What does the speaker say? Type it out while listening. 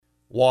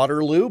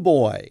Waterloo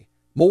Boy.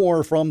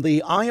 More from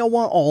the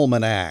Iowa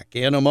Almanac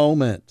in a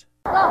moment.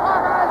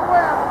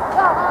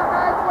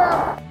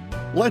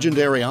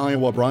 Legendary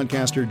Iowa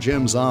broadcaster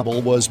Jim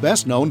Zabel was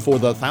best known for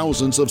the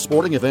thousands of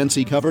sporting events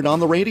he covered on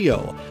the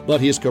radio,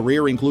 but his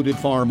career included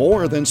far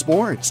more than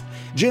sports.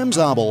 Jim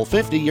Zabel,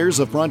 50 Years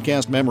of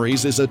Broadcast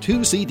Memories, is a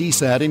 2-CD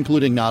set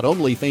including not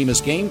only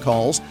famous game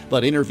calls,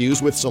 but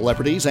interviews with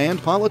celebrities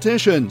and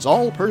politicians,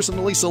 all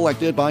personally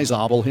selected by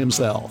Zabel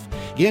himself.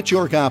 Get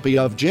your copy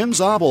of Jim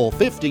Zabel,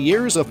 50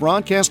 Years of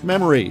Broadcast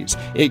Memories,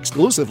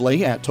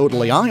 exclusively at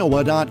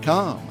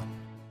totallyiowa.com.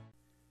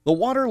 The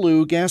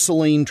Waterloo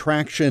Gasoline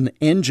Traction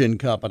Engine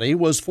Company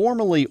was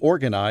formally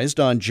organized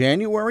on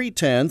January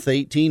 10,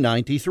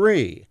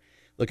 1893.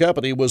 The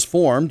company was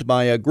formed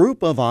by a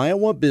group of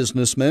Iowa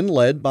businessmen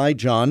led by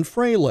John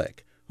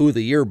Freilich, who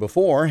the year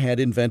before had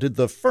invented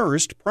the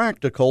first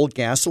practical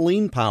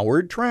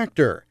gasoline-powered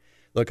tractor.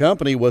 The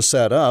company was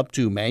set up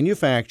to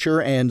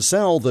manufacture and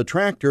sell the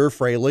tractor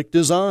Freilich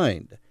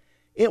designed.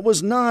 It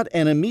was not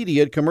an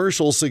immediate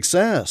commercial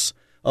success.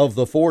 Of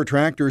the 4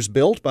 tractors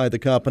built by the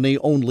company,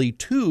 only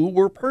 2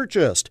 were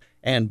purchased,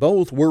 and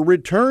both were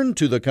returned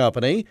to the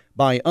company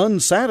by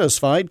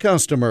unsatisfied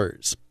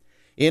customers.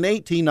 In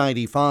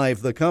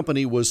 1895, the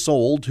company was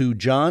sold to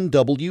John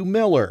W.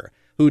 Miller,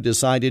 who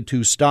decided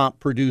to stop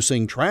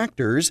producing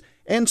tractors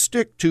and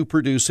stick to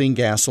producing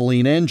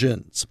gasoline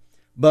engines.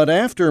 But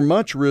after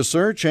much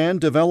research and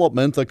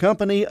development, the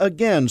company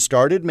again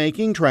started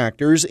making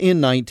tractors in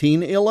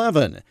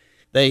 1911.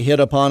 They hit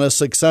upon a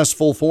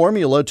successful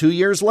formula 2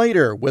 years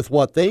later with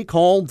what they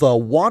called the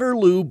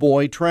Waterloo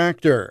Boy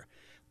tractor.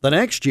 The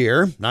next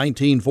year,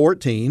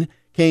 1914,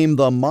 came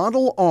the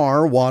Model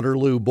R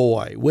Waterloo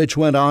Boy, which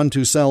went on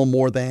to sell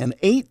more than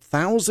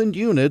 8,000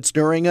 units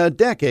during a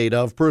decade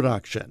of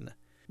production.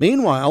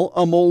 Meanwhile,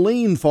 a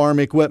Moline farm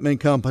equipment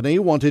company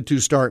wanted to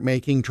start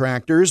making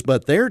tractors,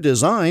 but their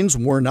designs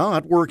were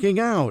not working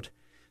out.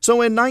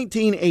 So in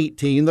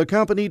 1918, the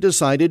company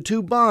decided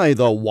to buy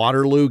the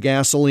Waterloo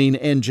Gasoline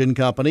Engine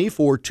Company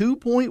for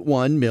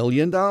 $2.1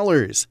 million.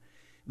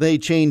 They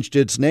changed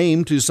its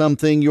name to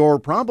something you're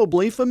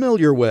probably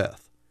familiar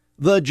with,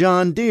 the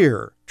John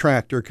Deere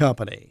Tractor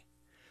Company.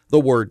 The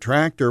word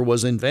tractor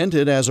was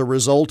invented as a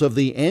result of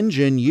the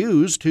engine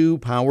used to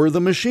power the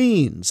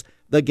machines,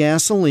 the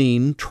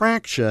gasoline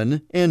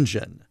traction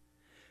engine.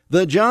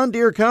 The John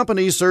Deere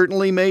Company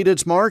certainly made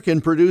its mark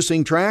in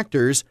producing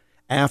tractors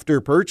after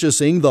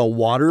purchasing the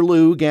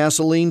Waterloo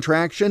Gasoline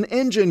Traction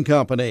Engine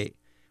Company,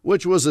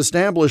 which was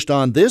established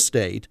on this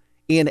date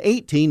in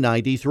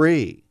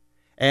 1893.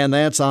 And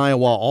that's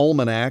Iowa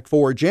Almanac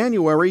for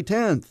January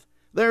 10th.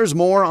 There's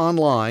more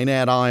online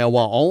at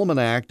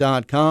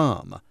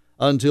iowaalmanac.com.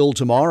 Until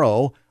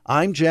tomorrow,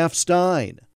 I'm Jeff Stein.